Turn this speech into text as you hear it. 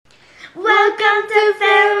Welcome to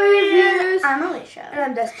Family Reviews. I'm Alysha. And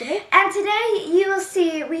I'm Destiny. And today you will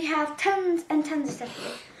see we have tons and tons of stuff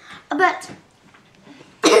here. But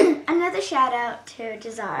another shout out to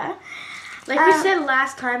Jazara. Like we said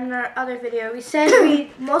last time in our other video, we said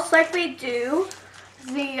we most likely do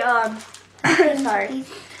the sorry.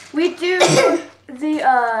 We do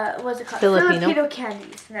the what's it called? Filipino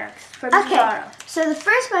Candy snacks from Jazara. So the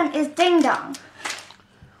first one is Ding Dong.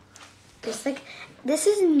 This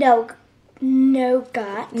is nougat.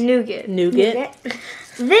 Nougat.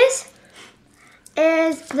 This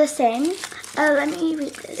is the same. Let me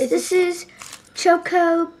read this. This is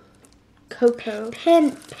Cocoa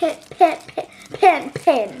Pin. Okay.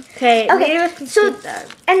 So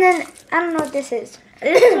and then I don't know what this is.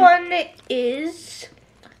 This one is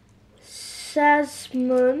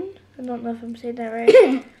Sasmoon. I don't know if I'm saying that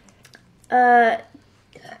right.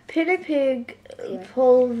 Pig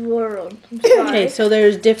Polvoron. Okay, so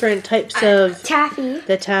there's different types of taffy.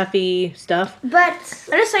 The taffy stuff. But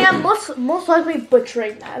I just say I'm most likely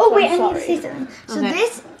butchering that. Oh wait, I'm I need to say something. So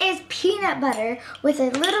this is peanut butter with a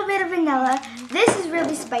little bit of vanilla. This is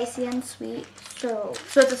really spicy and sweet. So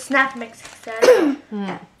it's a snack mix instead.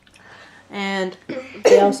 And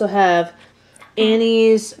they also have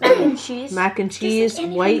Annie's mac and cheese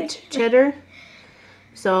white cheddar.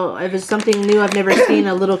 So if it's something new I've never seen,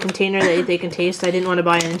 a little container that they can taste, I didn't want to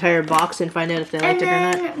buy an entire box and find out if they liked it or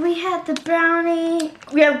not. And then we have the brownie.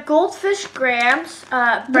 We have goldfish grams,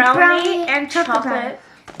 brownie and chocolate.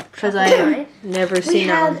 Because I've never seen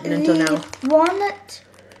that one until now. Walnut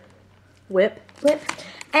Whip.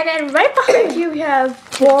 And then right behind you we have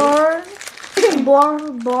Bon.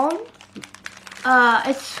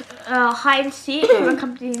 It's hide and seek from a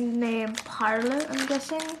company named Parle, I'm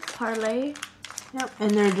guessing. Parlay. Yep.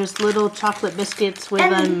 And they're just little chocolate biscuits with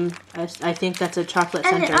I think that's a chocolate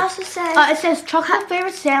center. And it also says it says chocolate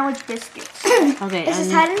flavored sandwich biscuits. Okay. It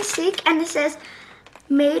says hide and seek, and it says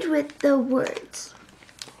made with the words.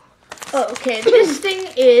 Oh, okay. This thing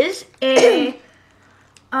is a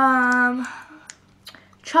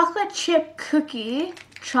chocolate chip cookie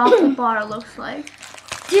chocolate bar. It looks like.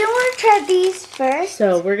 Do you want to try these first?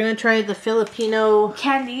 So we're gonna try the Filipino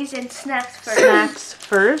candies and snacks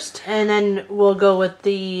first, and then we'll go with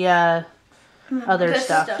the other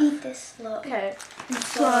stuff. Eat this slow. Okay.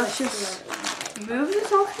 So let's just move this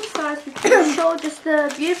off to the side. We can show just the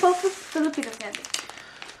beautiful Filipino candy.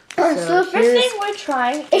 So the first thing we're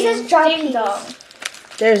trying is Ding Dong.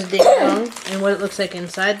 There's Ding Dong and what it looks like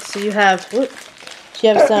inside. So you have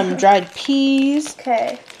some dried peas.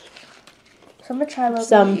 Okay. So I'm gonna try a little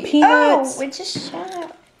some bit. peanuts. Oh, we just shut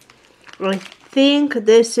up. I think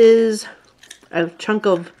this is a chunk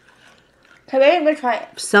of Okay, I'm gonna try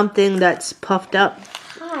it. something that's puffed up.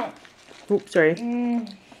 Hot. Oops, sorry.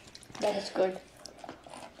 That is good.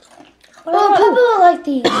 Oh, people will like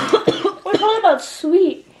these. We're talking about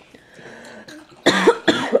sweet.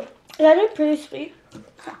 Yeah, they're pretty sweet.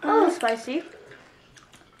 Oh, spicy.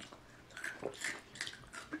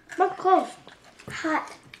 Not close.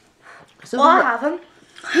 Hot. So I have them.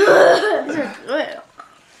 These are good.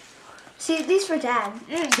 See, these for Dad.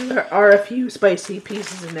 there are a few spicy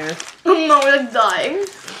pieces in there. No, we're dying.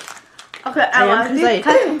 Okay,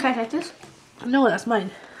 can I take this? No, that's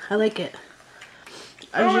mine. I like it.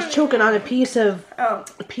 I was just choking on a piece of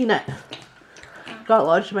peanut. Got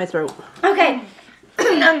lodged in my throat. Okay.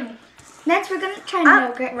 Next, we're gonna try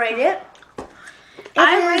nougat. Rate it.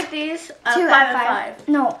 I rate these 2 out of 5.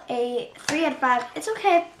 No, a 3 out of 5. It's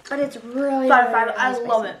okay, but it's really 5 out of 5. I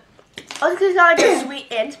love it. Oh, because it's not like a sweet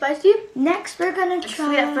and spicy. Next, we're gonna try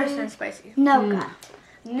sweet at first and spicy. nougat.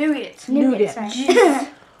 Nougat. Nougat.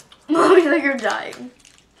 Oh, you think you're dying.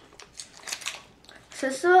 So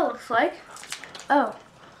this is what it looks like. Oh.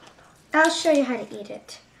 I'll show you how to eat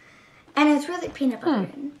it. And it's really peanut butter.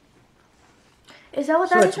 Is that what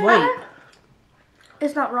So that it's is? white.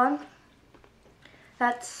 It's not wrong.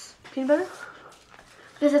 That's peanut butter?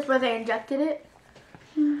 Because that's where they injected it?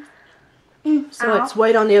 So it's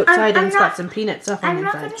white on the outside and it's got some peanut stuff on the I'm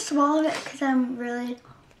not inside. going to swallow it because I'm really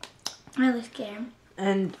scared.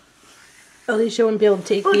 And Alysha wouldn't be able to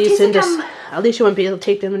take these into Alysha wouldn't be able to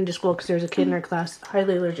take them into school because there's a kid in her class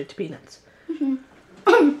highly allergic to peanuts.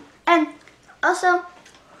 And also,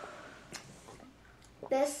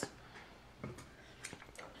 this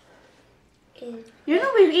is... You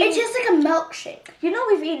know we've eaten... It's just like a milkshake. You know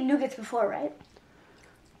we've eaten nougats before, right?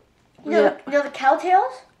 You know the cow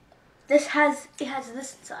tails? It has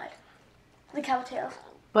this inside. The cow tails.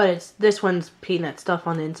 But this one's peanut stuff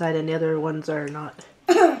on the inside and the other ones are not.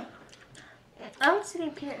 I don't see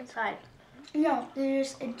any peanut inside. No, they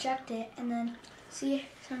just inject it and then see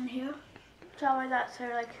it's on here. Tell me that, so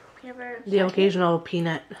like peanut butter. The occasional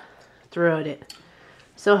peanut throughout it.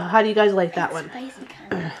 So how do you guys like that one? Spicy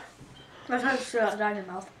kind. That's how it's down your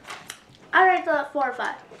mouth. I rate the 4 or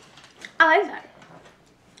 5. I like that.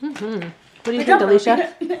 Mm-hmm. What do you think,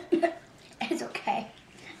 Alysha? It's okay.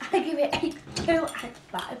 I give it a 2 out of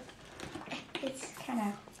 5. It's kind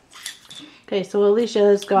of. Okay, so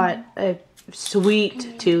Alysha's got a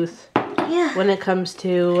sweet tooth Yeah. when it comes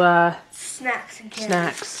to Snacks and candy.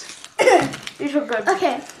 snacks. These are good.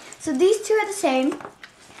 Okay, so these two are the same.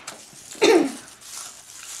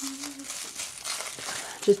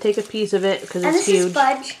 Just take a piece of it because And it's this huge. is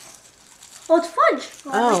fudge. Oh, it's fudge.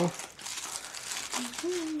 Oh,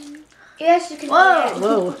 Yes, you can Whoa. do it.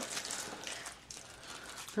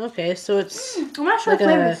 whoa. Okay, so it's I'm not sure Like what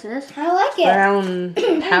flavor a- this is. I like it. brown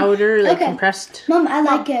powder, like Okay. compressed. Mom, I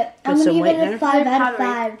like it. I'm Put gonna some give white it a there? 5 out of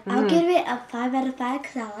Powdery. 5. I'll give it a 5 out of 5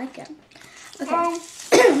 because I like it. Okay.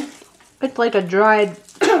 It's like a dried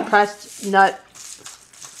pressed nut.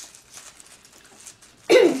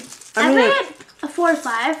 I rate it a 4 or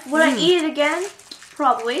 5. Would I eat it again?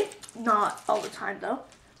 Probably. Not all the time though.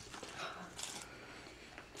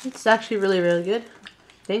 It's actually really, really good.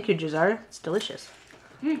 Thank you, Jazar. It's delicious.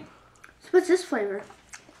 So what's this flavor?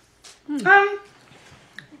 I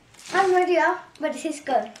have no idea, but it tastes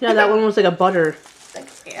good. Yeah, that one was like a butter.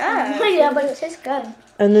 Yeah. No idea, but it tastes good.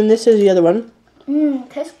 And then this is the other one. Mmm,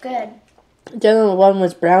 tastes good. The other one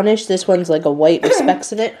was brownish. This one's like a white with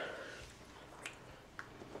specks in it.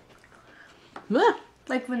 Ah,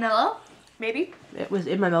 Like vanilla? Maybe. it was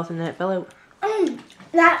in my mouth and then it fell out.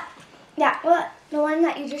 The one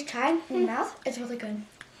that you just tried in your mouth, it's really good.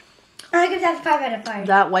 I give that a 5 out of 5.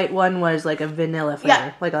 That white one was like a vanilla flavor.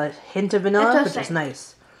 Yeah. Like a hint of vanilla, It's which the is same.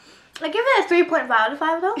 nice. I give it a 3.5 out of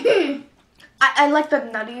 5 though. I like the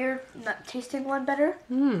nuttier, nut tasting one better,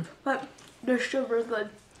 Mm. but they're still really good.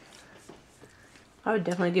 I would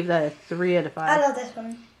definitely give that a 3 out of 5. I love this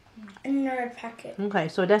one. Nerd packet. Okay,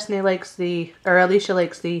 so Destiny likes or Alysha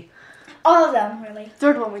likes the... All of them, really.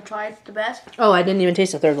 Third one we tried, the best. Oh, I didn't even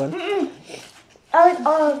taste the third one. I like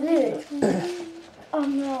all of these. Oh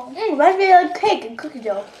no. Reminds me of like cake and cookie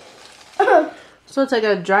dough. So it's like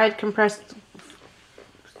a dried compressed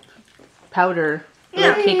powder or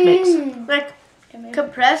Yeah. cake mix. Like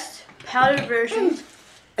compressed powdered versions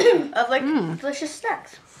of like delicious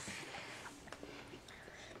snacks.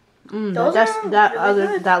 Those are really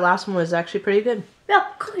good. That last one was actually pretty good. Yeah,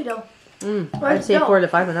 cookie dough. I'd say dough? 4 to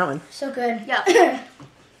 5 on that one. So good. Yeah.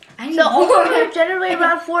 I need So more. overall, generally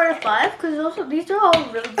around 4 to 5 because these are all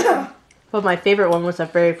really good. But my favorite one was the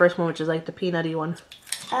very first one, which is like the peanutty one.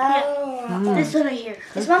 Oh. This one right here.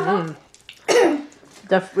 This one?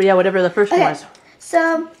 Whatever the first one Okay. was.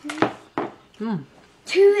 So, Mm.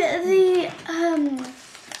 to the,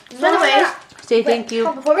 By the way, Say thank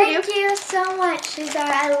you. before we thank you so much, Cesar.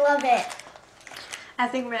 I love it. I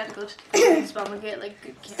think we're gonna have to go to the spot and get like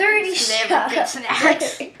good candy. 30 So they have good shots.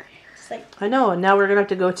 snacks. It's like, I know, and now we're gonna have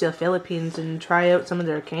to go to the Philippines and try out some of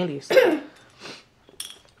their candies.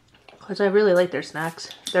 Because I really like their snacks.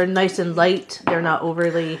 They're nice and light. They're not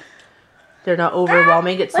overwhelming.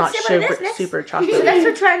 It's not Let's see what it is next. super So chocolate. next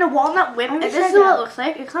we're trying the walnut whip, and just this is tried what that. it looks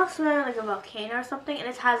like. It's not smelling like a volcano or something, and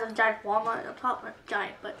it has a giant walnut on top. Not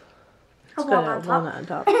giant, but a It's got walnut a on top. walnut on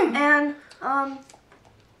top. And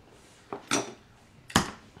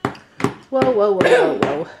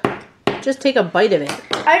Whoa. Just take a bite of it.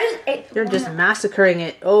 I just ate. You're just massacring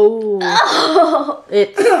it. Oh,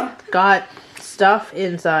 it's got stuff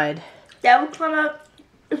inside. that would come out.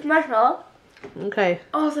 It's marshmallow. Okay.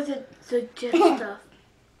 Oh, it's like the dip stuff.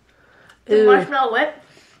 The Ooh. marshmallow whip.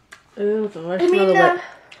 Ooh, the You marshmallow mean, whip.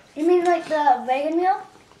 you mean like the vegan meal?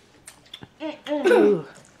 Ooh.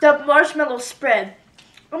 The marshmallow spread.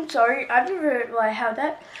 I'm sorry, I've never had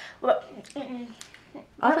that. But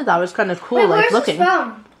I thought that was kind of cool, Wait, like where's looking. this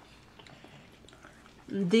from?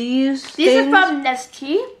 These these are things from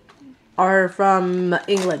Nestea, are from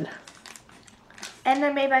England. and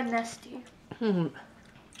they're made by Nestea. Hmm.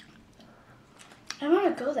 I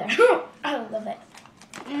want to go there. I love it.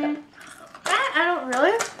 I don't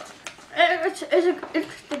really. It's an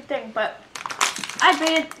interesting thing, but I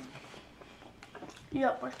made.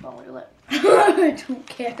 Yeah, marshmallow your lip. I don't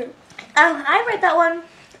care. I rate that one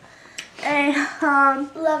a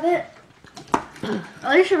Love it.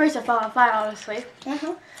 Alysha rates a 5 out of 5, honestly.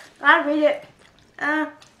 I rate it a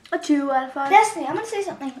 2 out of 5. Destiny, I'm gonna say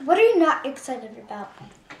something. What are you not excited about?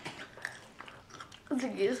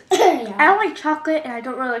 These. Yeah. I don't like chocolate and I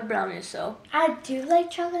don't really like brownies, so. I do like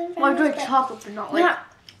chocolate and Well, I do brownies, like but chocolate, but not like not-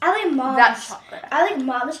 I like mom's. that chocolate. I like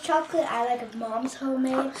mom's chocolate. I like mom's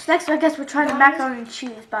homemade. So next, I guess we're trying the macaroni and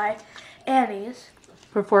cheese by Annie's.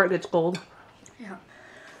 Before it gets cold. Yeah.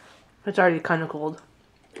 It's already kind of cold.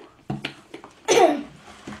 I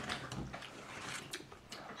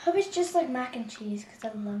hope it's just like mac and cheese because I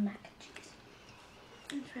love mac and cheese.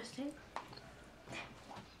 Interesting.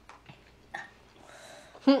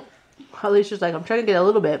 Alysha's like, I'm trying to get a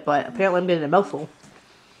little bit, but apparently I'm getting a mouthful.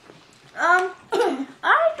 I'd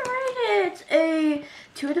rate it a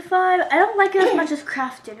 2 out of 5. I don't like it as much as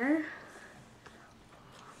Kraft Dinner.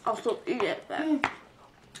 I'll still eat it, but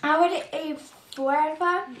I would a 4 out of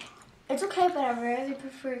 5. It's okay, but I really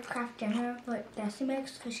prefer Kraft Dinner, what Bessie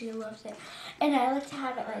makes, because she loves it. And I like to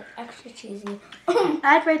have it like extra cheesy.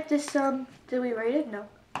 I'd rate this, did we rate it? No.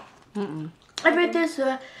 I'd rate this 2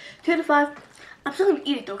 out of 5. I'm still gonna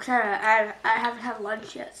eat it though, because I haven't had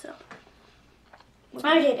lunch yet, so.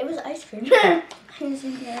 I did, it was ice cream. It was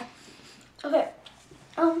in there. Okay.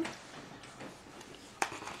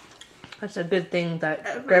 That's a good thing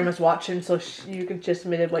that Grandma's watching, so you could just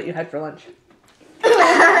admit what you had for lunch.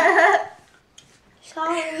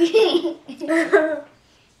 Sorry.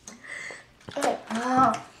 Okay.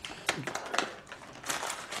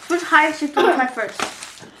 Which high should we try first?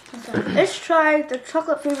 Let's try the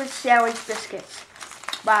chocolate flavored sandwich biscuits.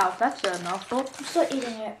 Wow, that's a mouthful. I'm still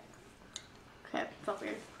eating it. Okay, felt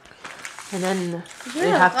weird. And then we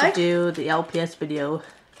Yeah, have like- to do the LPS video. There's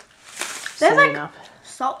Setting like up.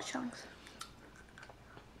 salt chunks.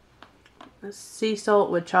 Sea salt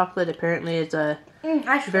with chocolate apparently is a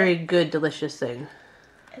Actually, very good, delicious thing.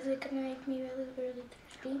 Is it gonna make me really, really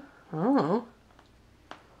thirsty? Oh.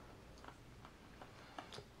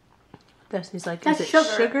 Destiny's like, That's is it sugar.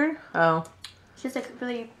 sugar? Oh. it's just like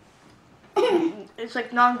really. It's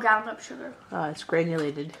like non-ground up sugar. Oh, it's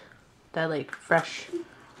granulated. That like fresh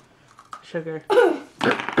sugar.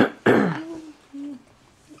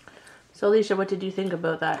 So Alysha, what did you think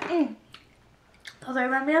about that? Oh, they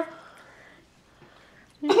remind me of?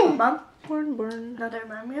 Mom? Burn. No, they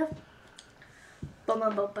remind me of?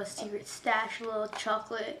 Bumba secret stash, little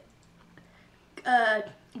chocolate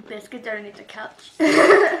biscuits underneath the couch.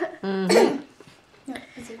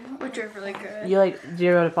 Which are really good. You like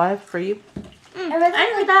 0 out of 5 for you? I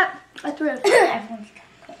like that. I threw it. Everyone's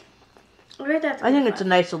I rate that. I think it's a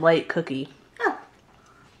nice light cookie.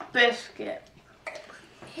 Biscuit.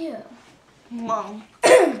 Ew. Mom.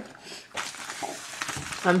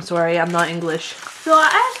 I'm sorry, I'm not English. So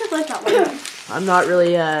I actually like that one. I'm not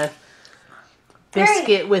really a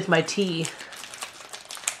biscuit with my tea.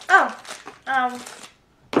 Oh. I'm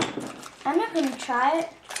not gonna try it.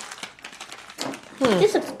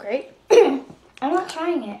 This looks great. I'm not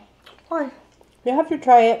trying it. Why? You have to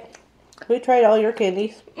try it. We tried all your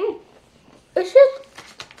candies. It's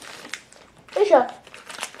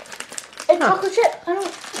chocolate chip. I don't.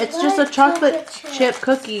 It's just a chocolate chip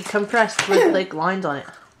cookie compressed with like lines on it.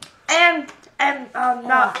 And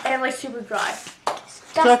not and like super dry.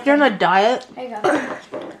 So if you're on a diet There you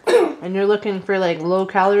go. and you're looking for like low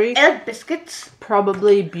calorie, I like biscuits.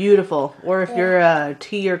 probably beautiful. Or if you're a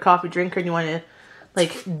tea or coffee drinker and you want to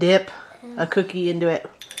like dip a cookie into it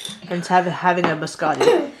and having a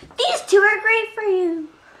biscotti. These two are great for you.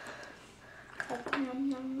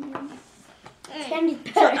 Candy's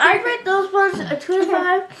So better. I rate those ones a 2 out of 5.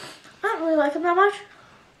 I don't really like them that much.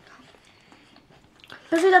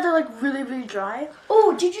 Especially that they're like really, really dry.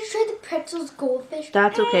 Oh, did you try the pretzels goldfish?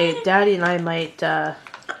 That's okay. Daddy and I might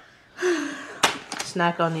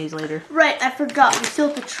snack on these later. Right, I forgot. We still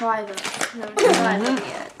have to try them. We haven't tried them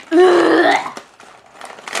yet.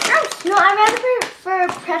 No, I rather for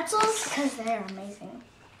pretzels because they're amazing.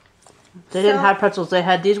 They didn't So- have pretzels. They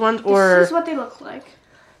had these ones This or is what they look like.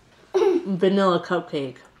 vanilla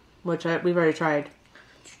cupcake, which we've already tried.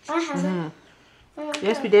 I haven't.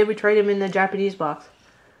 Yes, we did. We tried them in the Japanese box.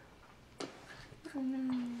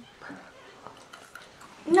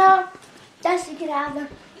 No, that's to get out of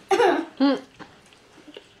there.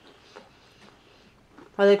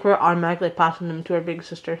 I think we're automatically passing them to our big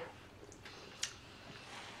sister.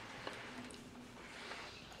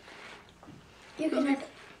 You can have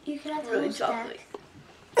the Really whole stack.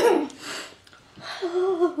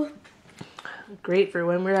 chocolate. Great for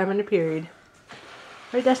when we're having a period.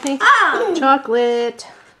 Right, Destiny? Ah! Chocolate.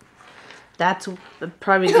 That's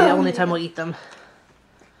probably the only time we'll eat them.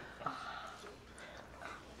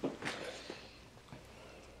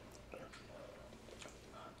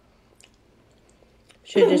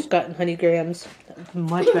 Should have just gotten honey grams.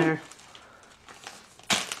 Much better.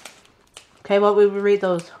 Okay, what would we rate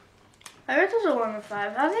those? I rate those a 1 out of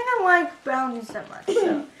 5. I think I like brownies that much,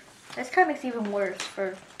 so this kind of makes it even worse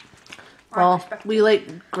for my Well, perspective. we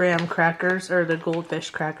like graham crackers, or the goldfish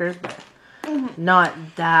crackers, but not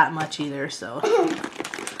that much either, so.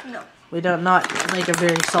 No. We don't not like a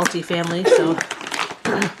very salty family, so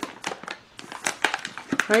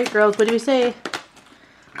Right, girls? What do we say?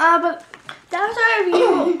 But that was our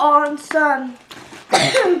review on some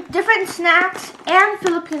different snacks and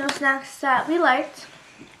Filipino snacks that we liked.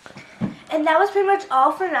 And that was pretty much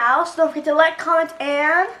all for now. So don't forget to like, comment,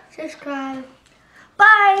 and subscribe.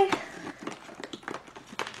 bye.